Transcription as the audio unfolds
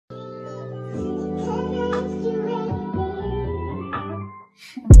Can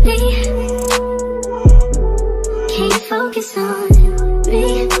you focus on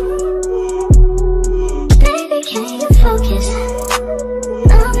me? Baby, can you focus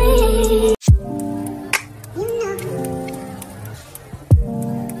on me?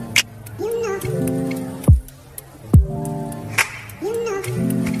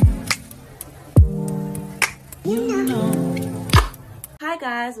 Hi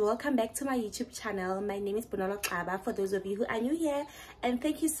guys, welcome back to my YouTube channel. My name is Vlogtober for those of you who are new here, and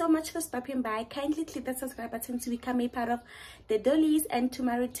thank you so much for stopping by. Kindly click that subscribe button to become a part of the dollies, and to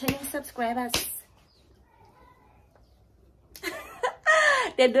my returning subscribers,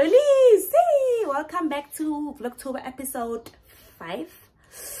 the dollies, hey, welcome back to Vlogtober episode 5.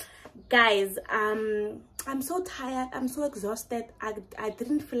 Guys, I'm so tired, I'm so exhausted. I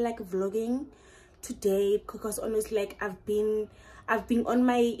didn't feel like vlogging today because honestly, like I've been on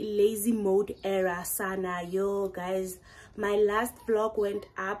my lazy mode era sana. Yo guys, my last vlog went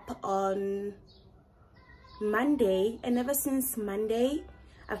up on Monday, and ever since Monday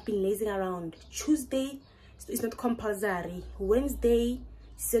I've been lazing around. Tuesday it's not compulsory, Wednesday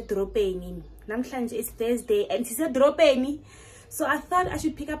it's dropping, namhlanje is Thursday and it's dropping. So I thought I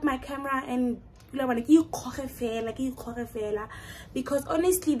should pick up my camera and because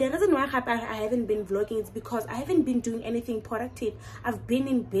honestly the reason why I haven't been vlogging is because I haven't been doing anything productive. I've been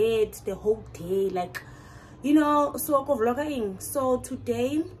in bed the whole day, like, you know, so vlogging. So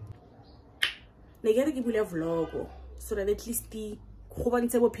today I gotta give you a vlog so that at least the yo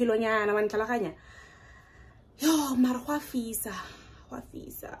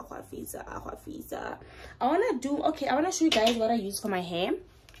I wanna show you guys what I use for my hair.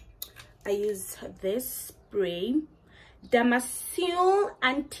 I use this spray, Damascene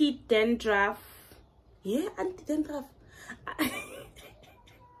anti-dandruff. Yeah, anti-dandruff.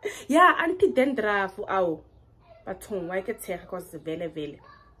 Yeah, anti-dandruff. Ow. But why get it? Because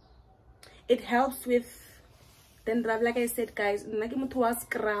it helps with dandruff, like I said, guys. Dandruff,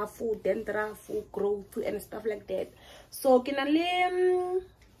 growth, and stuff like that. So,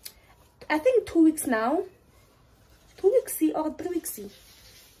 I think 2 weeks now. 2 weeks or 3 weeks.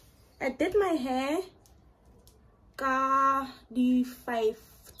 I did my hair the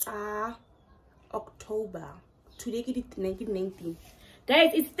 5th October. Today is 19.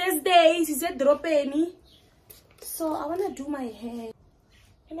 Guys, it's Thursday. She said drop any. So I wanna do my hair.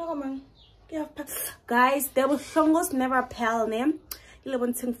 You know, man. Guys, there was shongos never pal name. You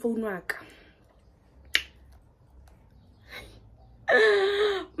want to phone work.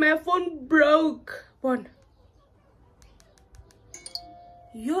 My phone broke. One.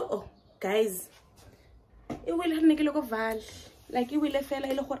 Yo guys, it will have make a val like it will fell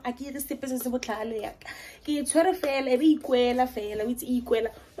a lot. I get the steps as a botlale. It's where a fell a equal a fell with equal.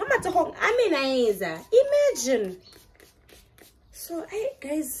 No matter how I mean, imagine. So, hey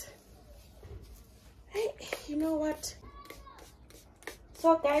guys, hey, you know what?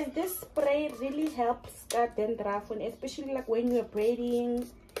 So, guys, this spray really helps cut dandruff, and especially like when you're braiding,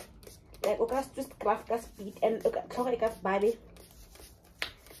 like just craft gas speed and gas body.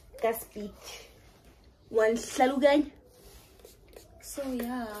 Speed one salugan. So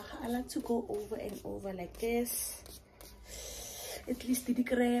yeah, I like to go over and over like this. At least the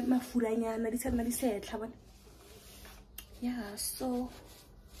crema yeah. So,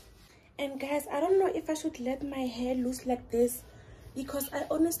 and guys, I don't know if I should let my hair loose like this, because I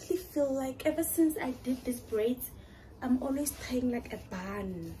honestly feel like ever since I did this braids, I'm always tying like a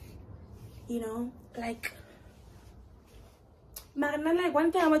bun, you know, like. Like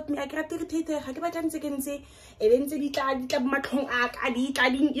one thing about me, I get irritated. I get my second say, eventually, I get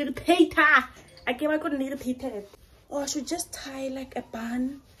irritated. Or I should just tie like a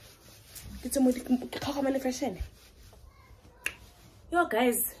bun. It's a more fashion. Yo,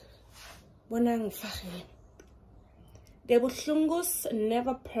 guys, the bushungos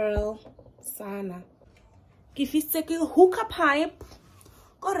never pearl sana. If it's a hookah pipe,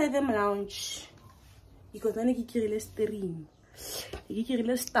 go rhythm lounge because then I get stream.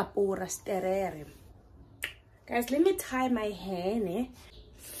 Guys, let me tie my hair.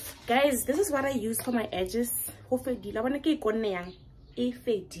 Guys, this is what I use for my edges. Like guys,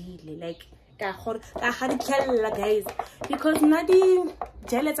 because nadi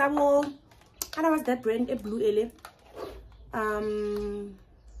gel how was that brand a blue ele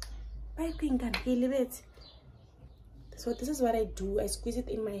so this is what I do. I squeeze it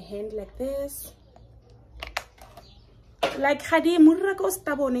in my hand like this. Like hadi murra ko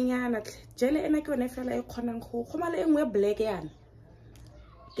stabone nyana jele ena ke one fela e khonang go khomala engwe black yana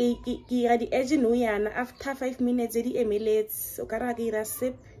ke ga di edge no yana after 5 minutes di emelets o kara ke ira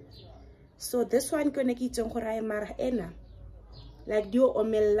sip So this one gonna get like do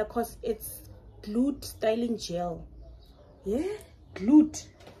omel cause it's glued styling gel. Yeah, glued.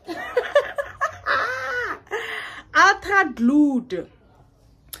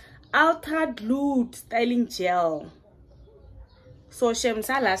 ultra glued styling gel. So shem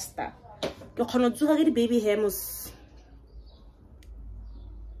salasta ke khona tsuga ke di baby hairs.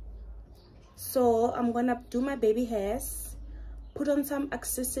 So I'm gonna do my baby hairs, put on some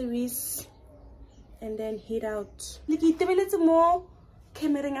accessories, and then head out. Like itebeletse mo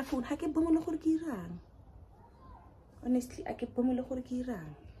camera nga phone ha ke bomole gore ke irang. Honestly, I ke bomole gore ke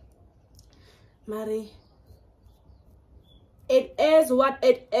irang. Mari, it is what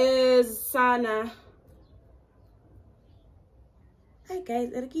it is, Sana. Hi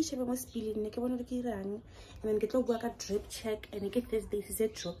guys, and then get a drip check and get this is a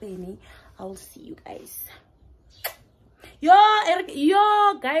drop any. I'll see you guys. Yo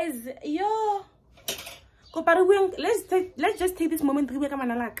guys, yo. Let's just take this moment to make a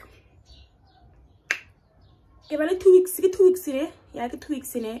manalak. About 2 weeks, 2 weeks in it. Yeah, 2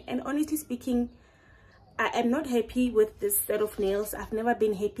 weeks in it. And honestly speaking, I am not happy with this set of nails. I've never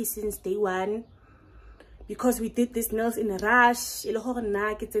been happy since day one. Because we did these nails in a rush.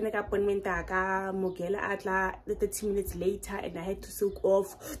 Appointment 30 minutes later and I had to soak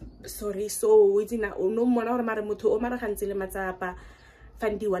off. Sorry, so we didn't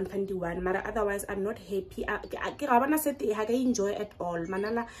Mara otherwise I'm not happy. I enjoy at all.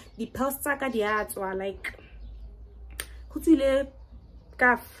 Manala the pearls are like Kutule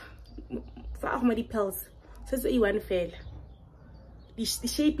calf for Ahmadi pearls. Says one fail. The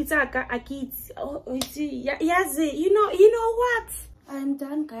shape is yes, you know what? I'm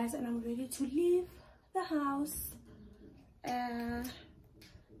done guys and I'm ready to leave the house.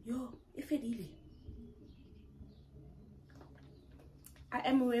 Yo, if it really I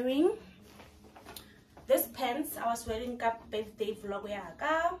am wearing this pants. I was wearing a birthday vlog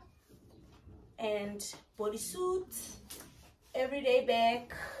and bodysuit, everyday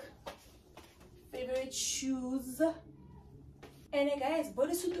bag, favorite shoes. And guys,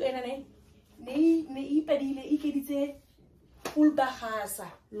 bodysuit and full bahasa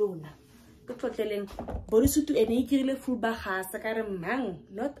lona. Bodysuit and full bahasa man,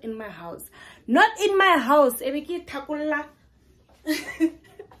 not in my house. Not in my house. Ebeki takula.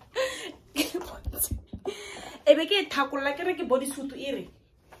 Ebeki takula ke bodysuit iri.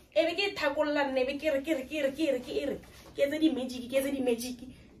 Ebeki takula nebeki kiri. Get the magic.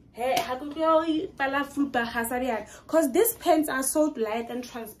 Hey, because these pants are so light and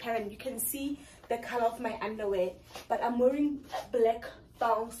transparent. You can see the color of my underwear, but I'm wearing black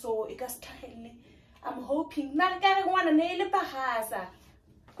thong, so it gets tiny. I'm hoping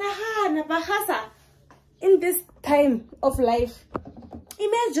in this time of life.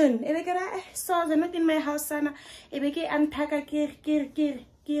 Imagine so they're not in my house, Sana. Unpack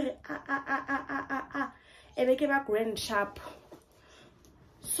grand sharp.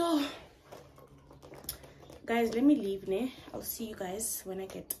 So guys, let me leave ne. I'll see you guys when I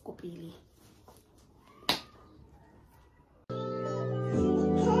get Kopili.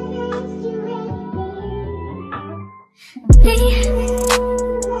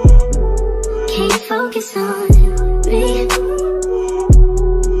 Can you focus on me?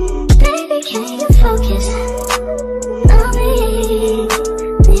 Baby, can you focus on me?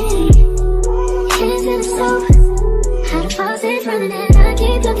 Hands in the stove, how the faucet running and I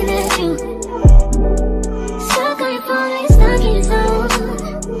keep looking at you. Stuck on your phone, you're stuck in your zone.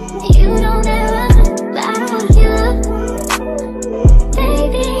 You don't ever, but I don't wanna give up.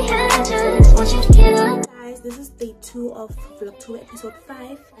 Baby, I just want you to give up. Guys, this is day 2 of Vlogtober episode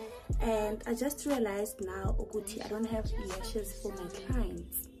 5. And I just realized now, Okuti, I don't have lashes for my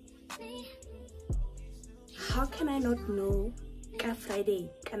clients. How can I not know?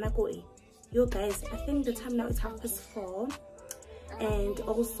 Friday, Kanakoe. Yo guys, I think the time now is 4:30, and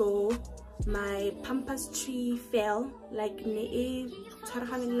also my pampas tree fell like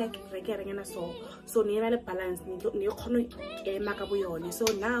so near balance so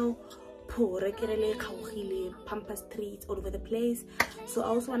now pampas trees all over the place. So I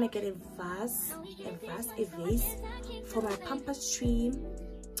also want to get a vase for my pampas tree.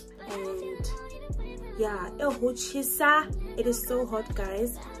 And yeah, it is so hot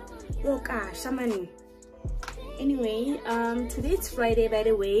guys. Shaman. Anyway, today it's Friday, by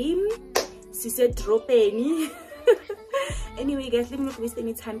the way. She said drop any. Anyway guys, let me not waste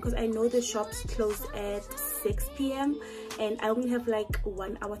any time because I know the shops close at 6 p.m. and I only have like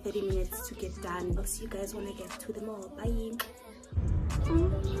 1 hour 30 minutes to get done. I'll see you guys when I get to the mall. Bye.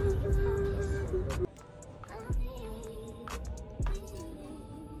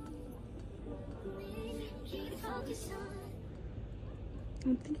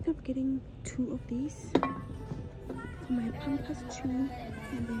 I'm thinking of getting 2 of these for my pampas too,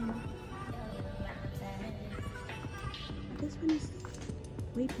 and then this one is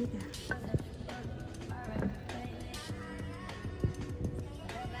way bigger.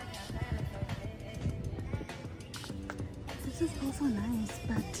 This is also nice,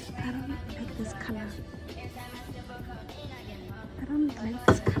 but I don't like this color. I don't like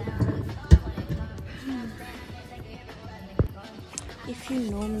this color. If you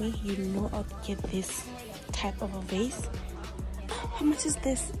know me, you know I'll get this type of a vase. How much is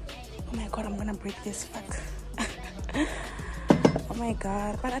this? Oh my god, I'm gonna break this. Fuck. Oh my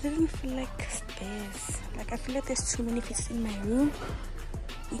god, but I didn't feel like this. Like, I feel like there's too many vases in my room,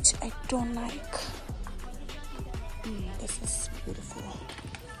 which I don't like. This is beautiful.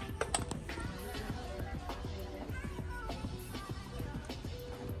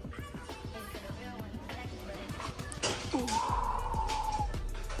 Ooh.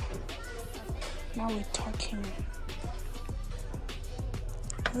 Now we're talking.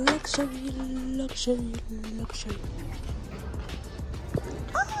 Luxury, luxury, luxury.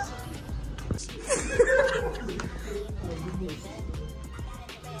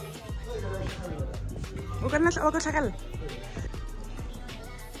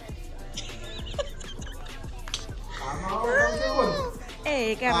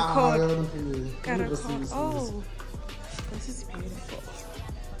 Hey, got a code. Got a code. Oh, this is beautiful.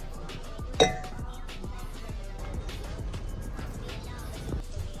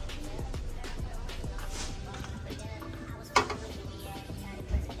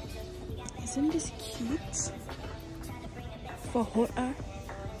 Isn't this cute? For horror,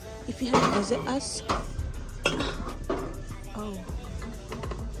 if you have to visit us. Oh,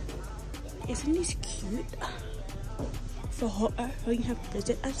 isn't this cute? For horror, when you have to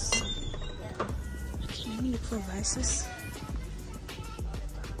visit us. Okay, let me look for vases.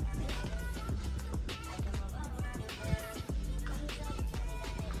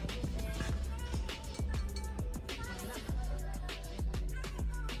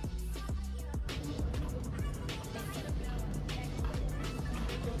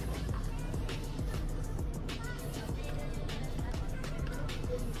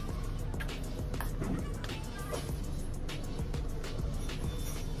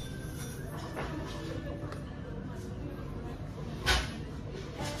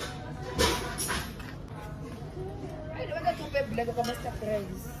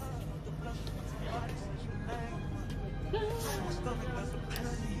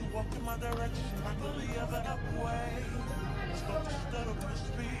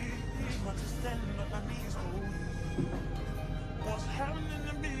 What's happening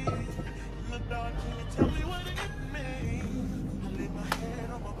to me in the dark? Can you tell me what it means? I lay my head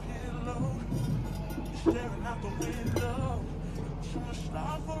on my pillow, staring out the window. Trying to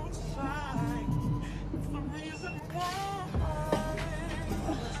stop for a sign. It's the reason why.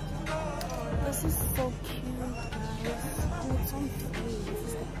 This is so cute, guys. Oh, it's on three. This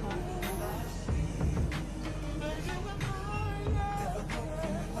is the part.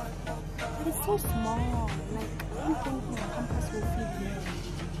 But it's so small. Like, I don't think my compass will fit here.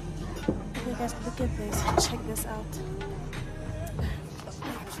 Okay, guys, look at this. Check this out.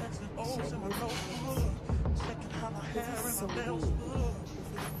 This is so cool.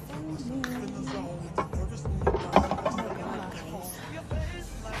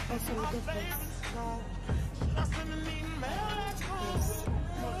 Also, look at this.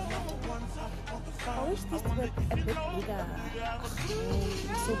 I wish this were a bit bigger.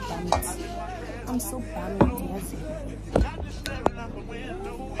 I'm so bummed. I'm so bummed, yes.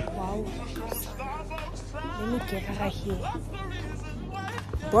 Wow. Let me get her here.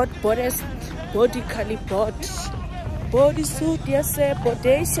 Body curly bodysuit, yes,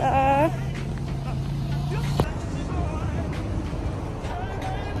 bodesha.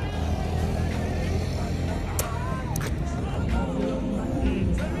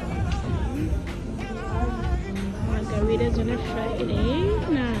 Margaritas on a Friday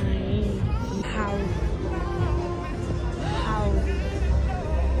night. How?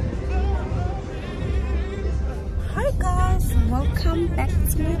 Hi guys, welcome back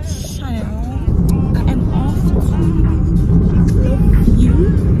to my channel. I am off to Love You.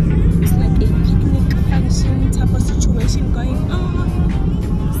 It's like a picnic function type of situation going on.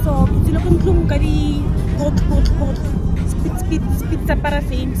 So it's looking kadi hot pizza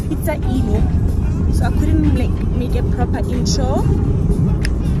paraffin, pizza emo. So I couldn't like make a proper intro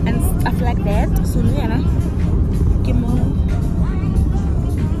and stuff like that. So yeah,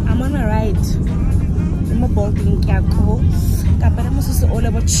 I'm on a ride. I'm a boarding Jakkals. But I'm also all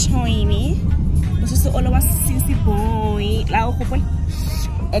about shiny. This is all about sissy boy.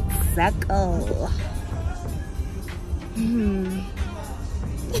 Exactly.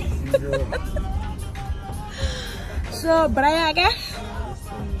 So, Brian,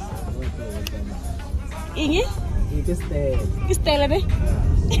 Inge? You can stay. You stay there.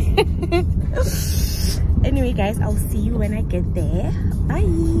 Anyway, guys, I'll see you when I get there. Bye.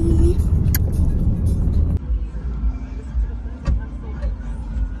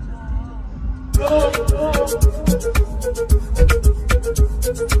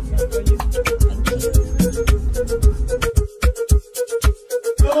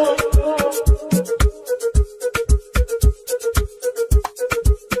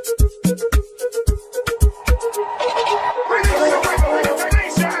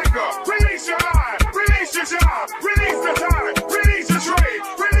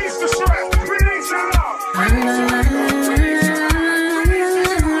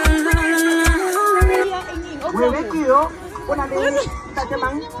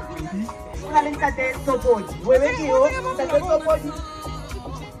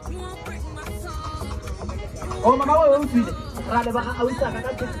 Oh, mama, wewe mfide. Rale baka awisa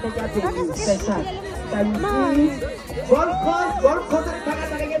kaka kika session. Golf course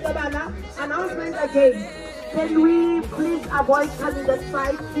kaka get bana. Announcement again. Can we please avoid having that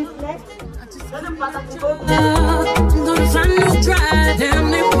fight this next? I'm gonna find no drive. Damn,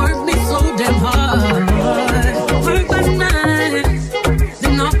 they work me so damn hard. Work by night,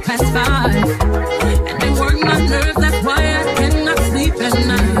 then off past 5. And they work my nerves, that's why I cannot sleep at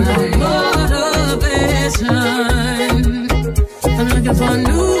night. Motivation, I'm looking for a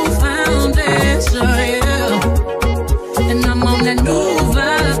new foundation, yeah. And I'm on that new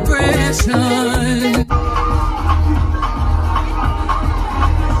vibration.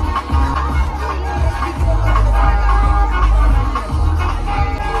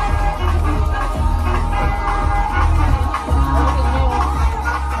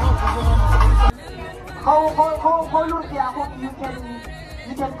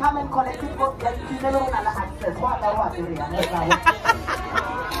 You can come and collect it, but you never want to access. What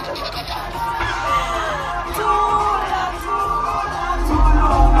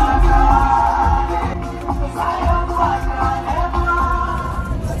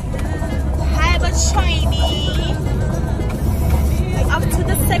Hi, but shiny. Up to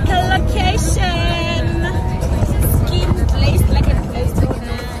the second location. Skin place like a place to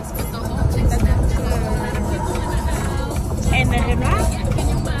and then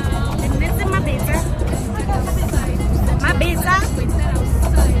this is my pizza. My pizza.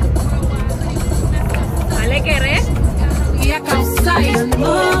 Alegre. Jakkals Dans.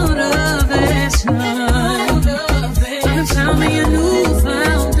 Motivation. Found me a new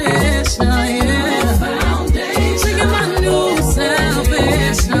foundation, yeah. Singing my new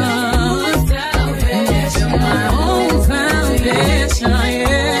salvation. My own foundation,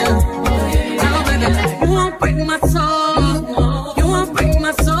 yeah. Oh, baby, you won't break my soul. You won't break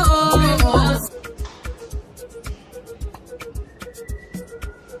my soul.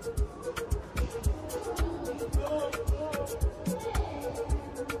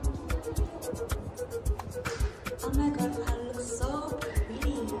 Oh my god, I look so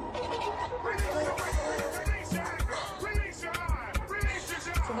pretty.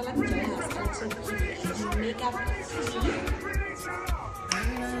 So let me do makeup.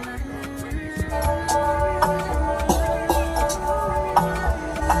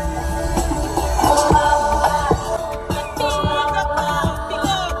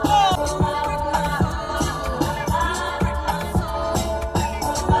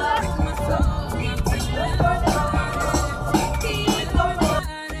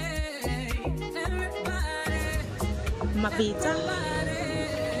 My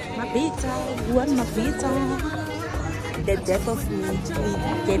pizza, the death of me,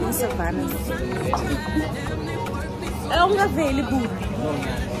 getting savannah. I'm available.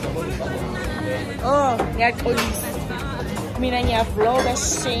 Oh, yeah, police. I mean, I have vlog a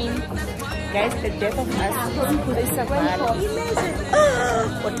shame. Guys, the death of us. Who is savannah?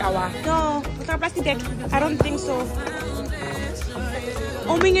 Ottawa. No, I don't think so.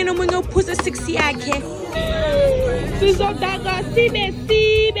 Oh, my God, put a 60 again. This is all that guy. See me,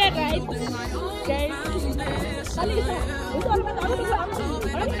 right? Okay.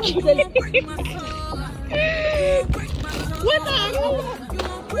 What the hell?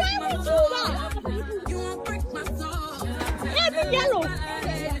 Why would you do that? It's yellow.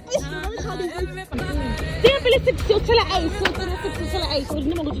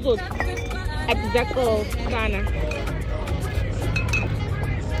 Exactly.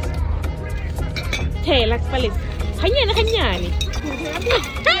 Hey, like Palis. Kanya.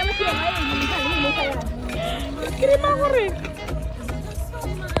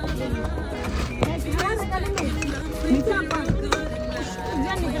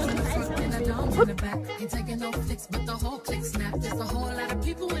 Ain't taking no flicks, but the whole click snap. There's a whole lot of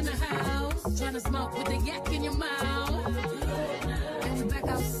people in the house trying to smoke with the yak in your mouth. And you back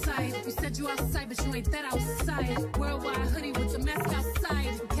outside. You said you outside, but you ain't that outside. Worldwide hoodie with the mask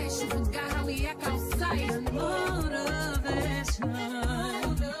outside. In case you forgot how we act outside. Motivation.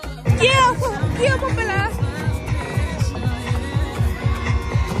 Yeah, popular.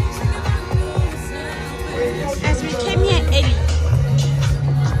 As we came here early,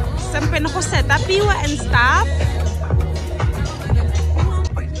 some people set up and stuff.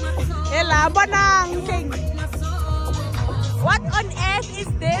 What on earth is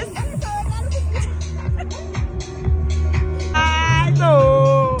this?